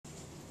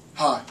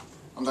Hi,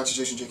 I'm Dr.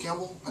 Jason J.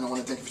 Campbell, and I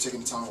want to thank you for taking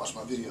the time to watch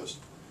my videos.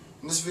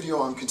 In this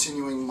video, I'm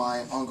continuing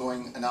my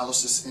ongoing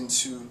analysis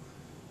into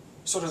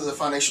sort of the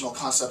foundational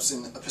concepts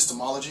in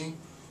epistemology.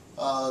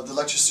 The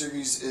lecture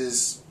series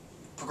is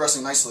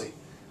progressing nicely.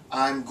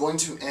 I'm going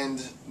to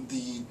end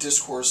the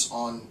discourse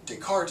on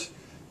Descartes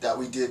that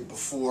we did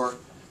before,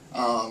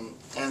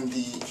 and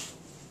the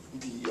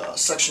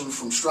section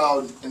from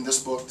Stroud in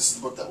this book. This is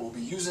the book that we'll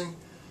be using.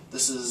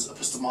 This is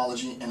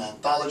Epistemology and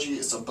Anthology.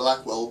 It's a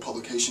Blackwell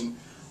publication.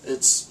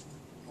 It's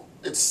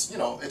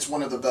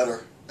one of the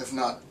better, if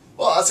not,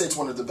 well, I'd say it's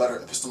one of the better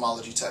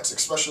epistemology texts,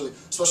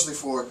 especially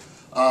for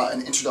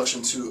an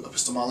introduction to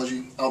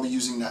epistemology. I'll be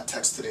using that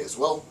text today as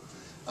well.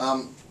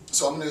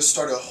 So I'm going to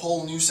start a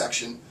whole new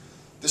section.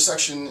 This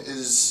section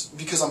is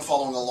because I'm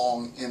following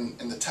along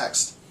in the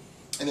text.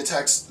 In the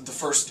text, the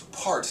first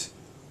part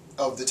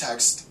of the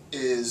text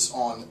is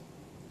on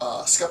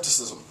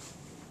skepticism.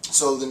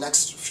 So the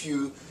next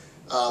few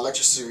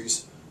lecture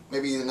series,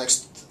 maybe the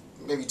next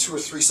 2 or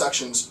 3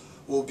 sections,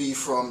 will be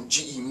from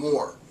G.E.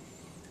 Moore.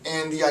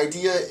 And the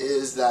idea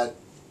is that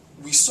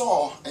we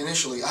saw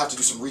initially, I have to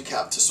do some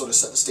recap to sort of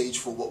set the stage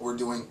for what we're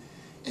doing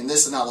in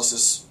this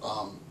analysis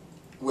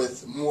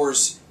with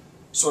Moore's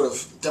sort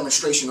of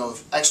demonstration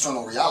of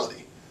external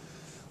reality.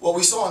 What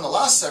we saw in the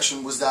last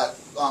section was that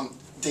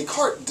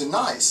Descartes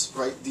denies,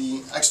 right,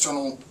 the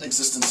external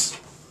existence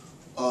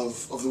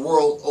of the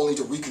world, only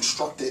to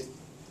reconstruct it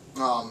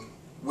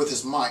with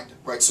his mind,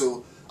 right?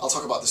 So I'll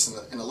talk about this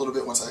in a little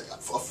bit once I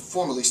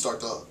formally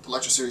start the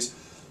lecture series.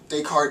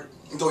 Descartes,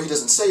 though he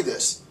doesn't say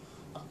this,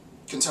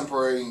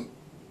 contemporary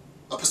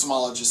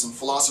epistemologists and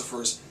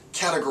philosophers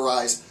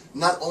categorize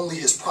not only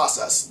his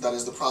process, that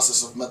is the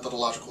process of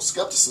methodological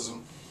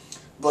skepticism,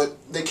 but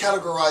they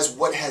categorize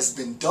what has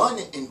been done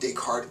in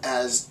Descartes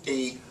as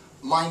a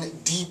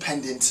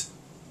mind-dependent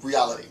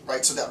reality,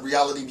 right? So that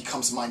reality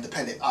becomes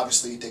mind-dependent.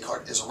 Obviously,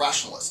 Descartes is a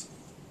rationalist,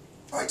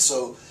 right?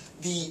 So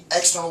the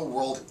external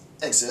world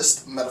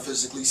exists,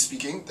 metaphysically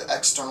speaking, the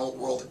external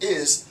world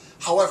is.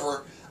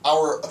 However,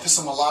 our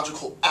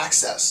epistemological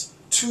access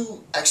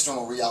to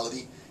external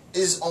reality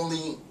is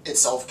only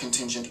itself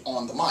contingent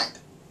on the mind.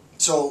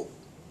 So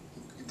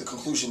the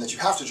conclusion that you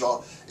have to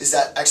draw is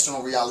that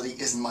external reality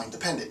isn't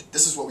mind-dependent.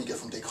 This is what we get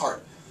from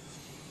Descartes.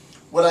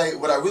 What I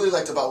really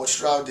liked about what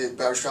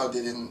Barry Stroud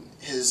did in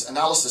his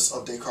analysis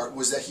of Descartes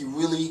was that he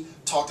really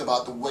talked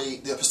about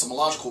the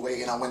epistemological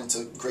way, and I went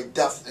into great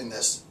depth in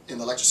this in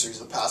the lecture series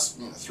of the past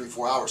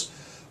 3-4 hours,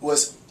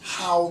 was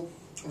how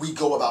we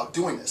go about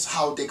doing this,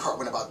 how Descartes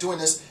went about doing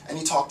this, and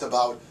he talked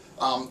about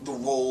the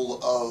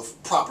role of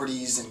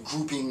properties and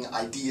grouping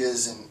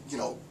ideas and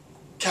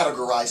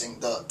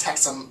categorizing the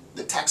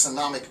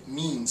taxonomic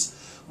means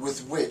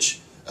with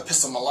which,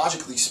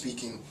 epistemologically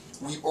speaking,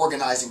 we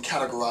organize and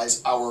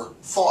categorize our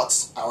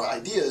thoughts, our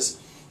ideas,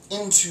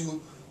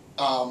 into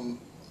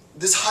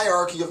this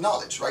hierarchy of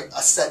knowledge, right?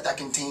 A set that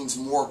contains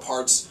more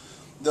parts,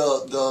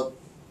 the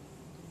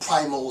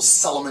primal,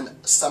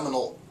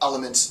 seminal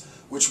elements,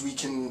 which we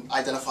can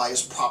identify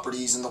as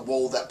properties, and the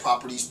role that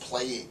properties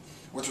play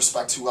with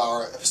respect to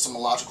our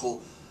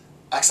epistemological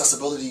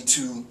accessibility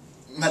to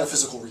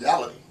metaphysical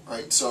reality,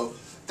 right? So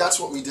that's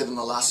what we did in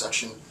the last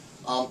section.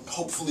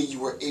 Hopefully you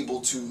were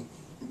able to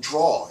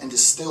draw and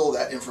distill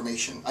that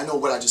information. I know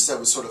what I just said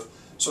was sort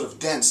of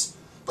dense,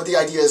 but the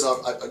idea is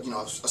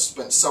I've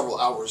spent several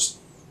hours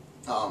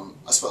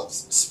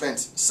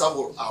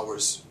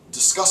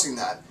discussing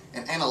that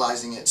and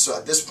analyzing it. So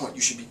at this point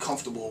you should be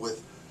comfortable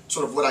with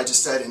sort of what I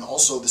just said, and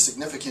also the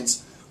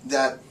significance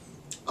that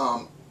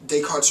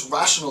Descartes'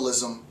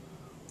 rationalism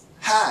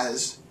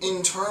has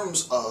in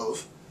terms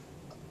of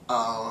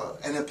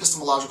an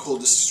epistemological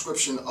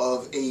description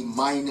of a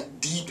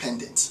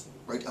mind-dependent,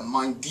 right, a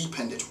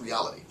mind-dependent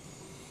reality,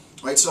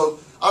 right? So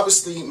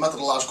obviously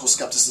methodological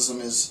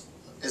skepticism is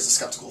a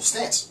skeptical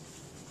stance.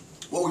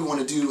 What we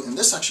want to do in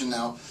this section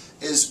now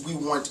is we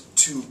want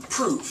to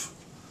prove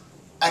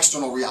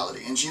external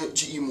reality. And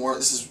G.E. Moore,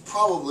 this is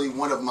probably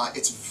one of my,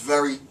 it's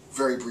very,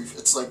 very brief.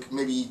 It's like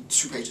maybe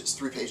 2 pages,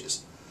 3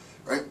 pages,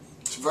 right?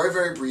 It's very,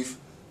 very brief,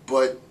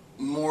 but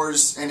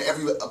Moore's, and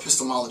every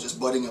epistemologist,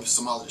 budding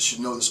epistemologist, should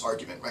know this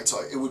argument, right?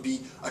 So it would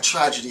be a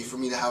tragedy for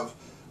me to have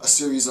a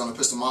series on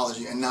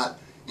epistemology and not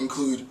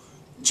include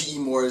G.E.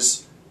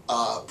 Moore's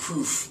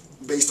proof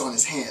based on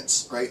his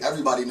hands, right?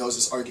 Everybody knows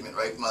this argument,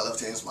 right? My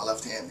left hand is my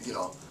left hand,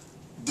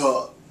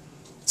 duh.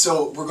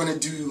 So we're going to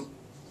do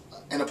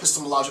an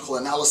epistemological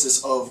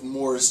analysis of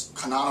Moore's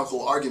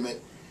canonical argument.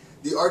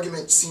 The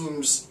argument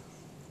seems,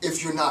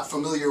 if you're not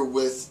familiar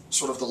with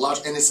sort of the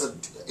logic, and it's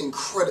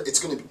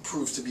going to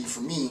prove to be,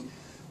 for me,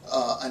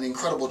 an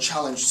incredible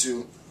challenge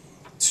to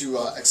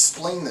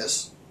explain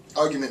this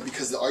argument,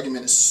 because the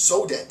argument is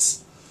so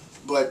dense.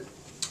 But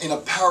in a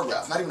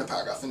paragraph, not even a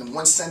paragraph, in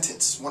one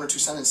sentence, 1 or 2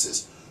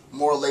 sentences,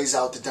 Moore lays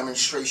out the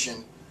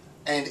demonstration.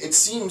 And it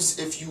seems,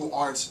 if you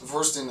aren't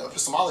versed in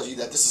epistemology,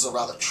 that this is a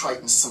rather trite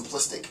and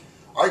simplistic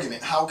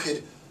argument. How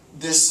could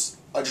this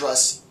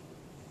address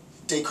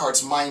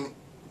Descartes'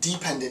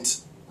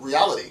 mind-dependent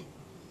reality?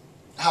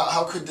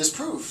 How could this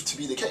prove to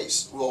be the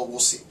case? Well, we'll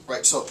see,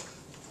 right? So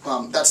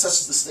that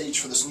sets the stage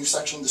for this new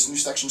section. This new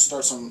section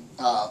starts on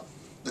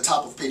the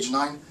top of page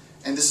 9,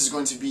 and this is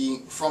going to be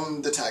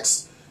from the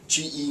text,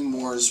 G.E.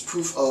 Moore's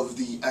Proof of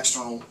the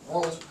External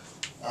World.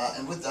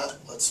 And with that,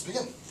 let's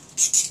begin.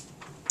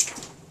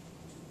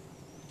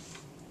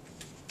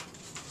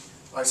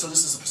 Alright, so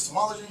this is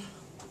epistemology.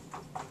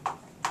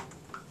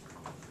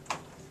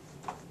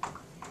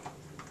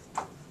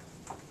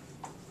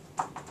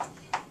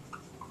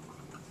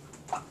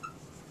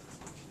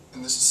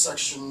 And this is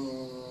section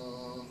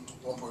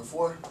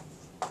 1.4.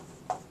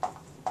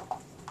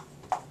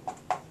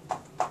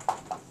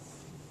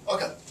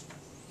 Okay.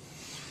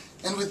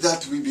 And with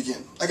that, we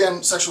begin.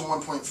 Again, section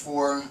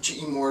 1.4,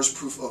 G.E. Moore's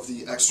Proof of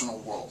the External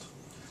World.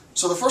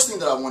 So the first thing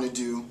that I want to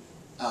do,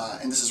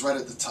 and this is right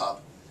at the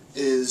top,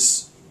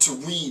 is to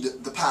read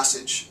the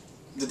passage,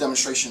 the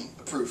demonstration,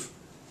 the proof,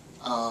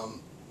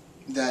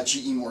 that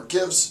G.E. Moore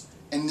gives,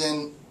 and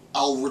then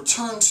I'll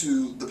return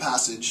to the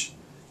passage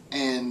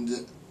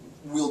and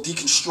we'll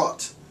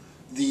deconstruct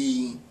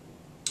the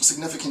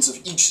significance of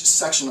each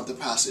section of the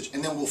passage,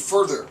 and then we'll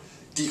further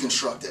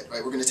deconstruct it,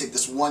 right? We're going to take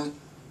this one,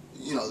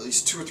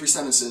 these 2 or 3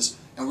 sentences,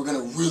 and we're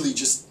going to really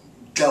just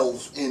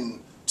delve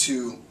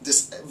into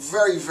this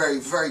very, very,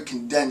 very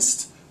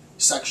condensed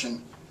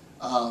section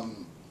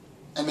and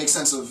make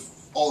sense of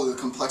all of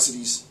the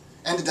complexities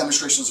and the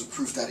demonstrations of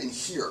proof that in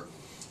here.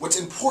 What's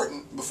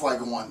important, before I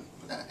go on,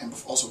 and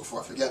also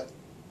before I forget,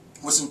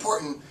 what's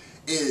important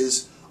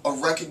is a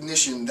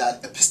recognition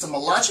that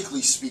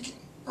epistemologically speaking,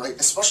 right,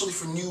 especially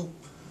for new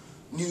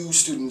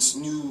students,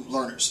 new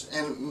learners,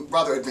 and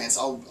rather advanced,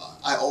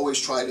 I always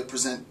try to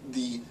present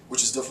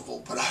which is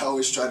difficult, but I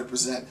always try to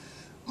present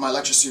my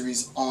lecture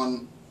series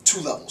on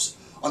 2 levels.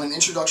 On an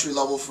introductory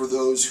level for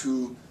those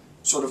who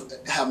sort of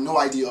have no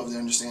idea of their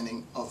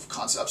understanding of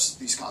concepts,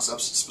 these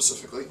concepts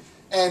specifically,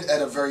 and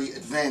at a very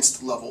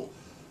advanced level.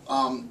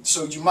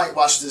 So you might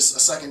watch this a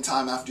second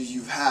time after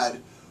you've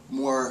had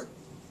more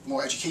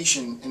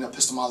education in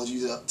epistemology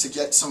to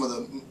get some of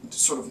the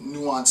sort of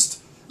nuanced,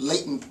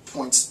 latent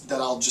points that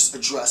I'll just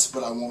address,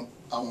 but I won't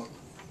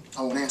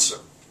answer.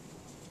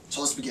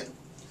 So let's begin.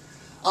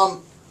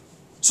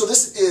 So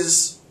this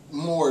is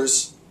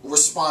Moore's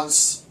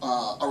response,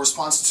 a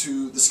response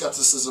to the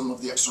skepticism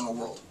of the external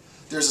world.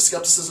 There's a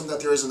skepticism that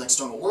there is an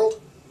external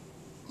world.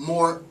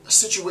 Moore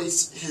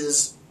situates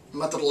his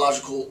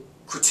methodological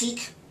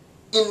critique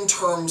in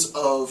terms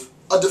of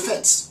a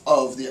defense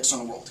of the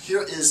external world.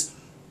 Here is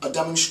a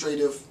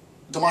demonstrative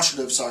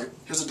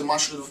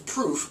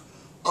proof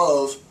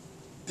of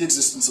the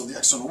existence of the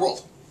external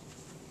world.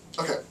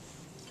 Okay.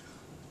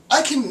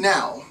 I can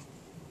now,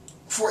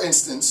 for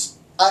instance,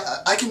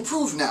 I can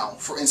prove now,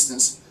 for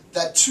instance,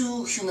 that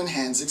 2 human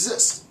hands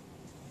exist.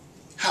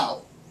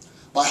 How?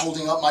 By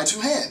holding up my 2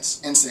 hands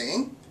and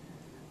saying,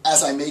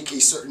 as I make a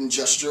certain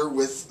gesture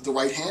with the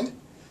right hand,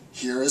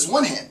 here is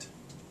one hand.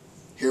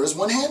 Here is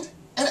one hand,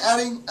 and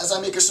adding, as I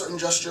make a certain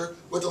gesture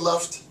with the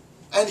left,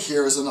 and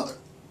here is another.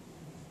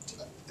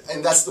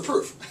 And that's the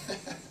proof.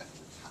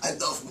 I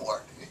love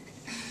Moore.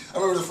 I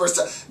remember the first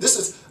time.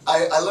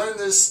 I learned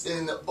this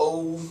in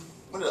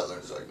when did I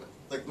learn this argument?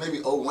 Like maybe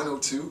 01,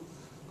 02.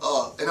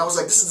 And I was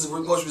like, this is the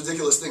most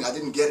ridiculous thing. I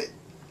didn't get it.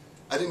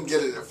 I didn't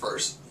get it at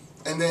first.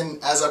 And then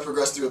as I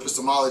progressed through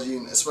epistemology,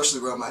 and especially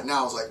where I'm at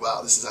now, I was like,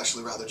 wow, this is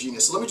actually rather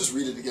genius. So let me just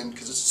read it again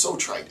because it's so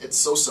trite. It's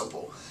so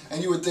simple.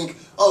 And you would think,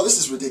 oh, this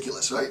is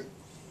ridiculous, right?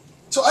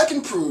 So I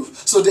can prove.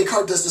 So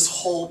Descartes does this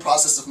whole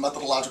process of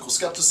methodological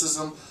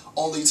skepticism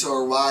only to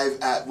arrive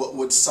at what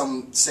would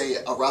some say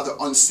a rather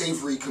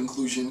unsavory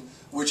conclusion,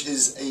 which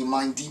is a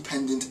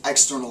mind-dependent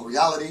external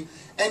reality.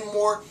 And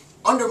Moore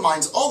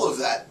undermines all of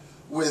that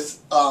with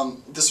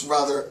this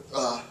rather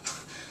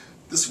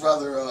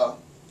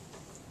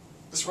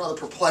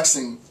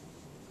perplexing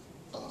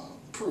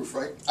proof,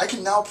 right? I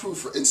can now prove,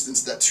 for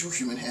instance, that 2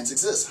 human hands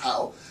exist.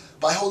 How?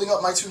 By holding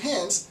up my 2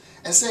 hands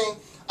and saying,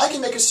 I can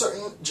make a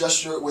certain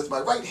gesture with my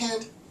right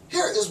hand,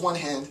 here is one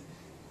hand,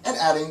 and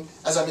adding,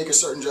 as I make a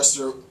certain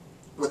gesture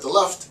with the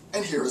left,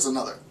 and here is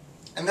another.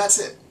 And that's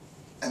it.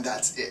 And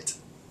that's it.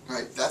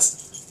 Right?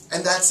 That's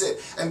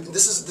it. And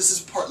this is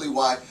partly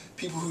why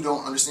people who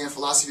don't understand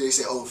philosophy, they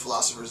say, oh,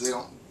 philosophers, they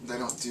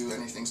don't do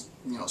anything,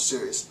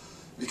 serious,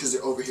 because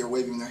they're over here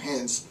waving their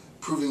hands,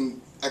 proving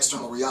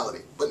external reality.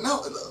 But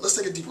now, let's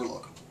take a deeper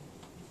look.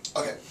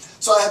 Okay,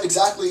 so I have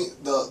exactly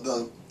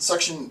the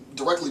section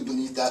directly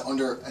beneath that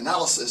under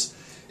analysis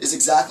is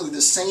exactly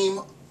the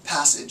same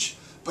passage,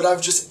 but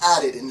I've just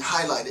added and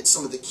highlighted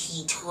some of the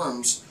key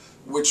terms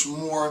which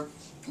Moore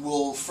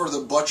will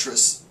further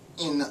buttress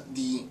in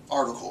the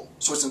article.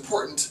 So it's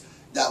important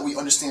that we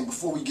understand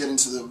before we get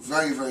into the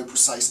very, very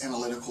precise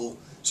analytical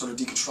sort of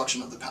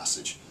deconstruction of the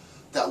passage,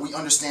 that we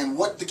understand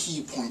what the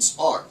key points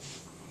are.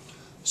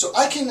 So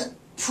I can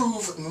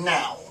prove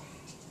now,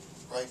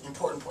 right,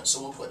 important points.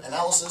 So we'll put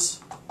analysis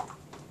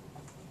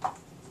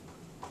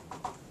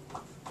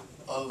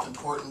of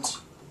important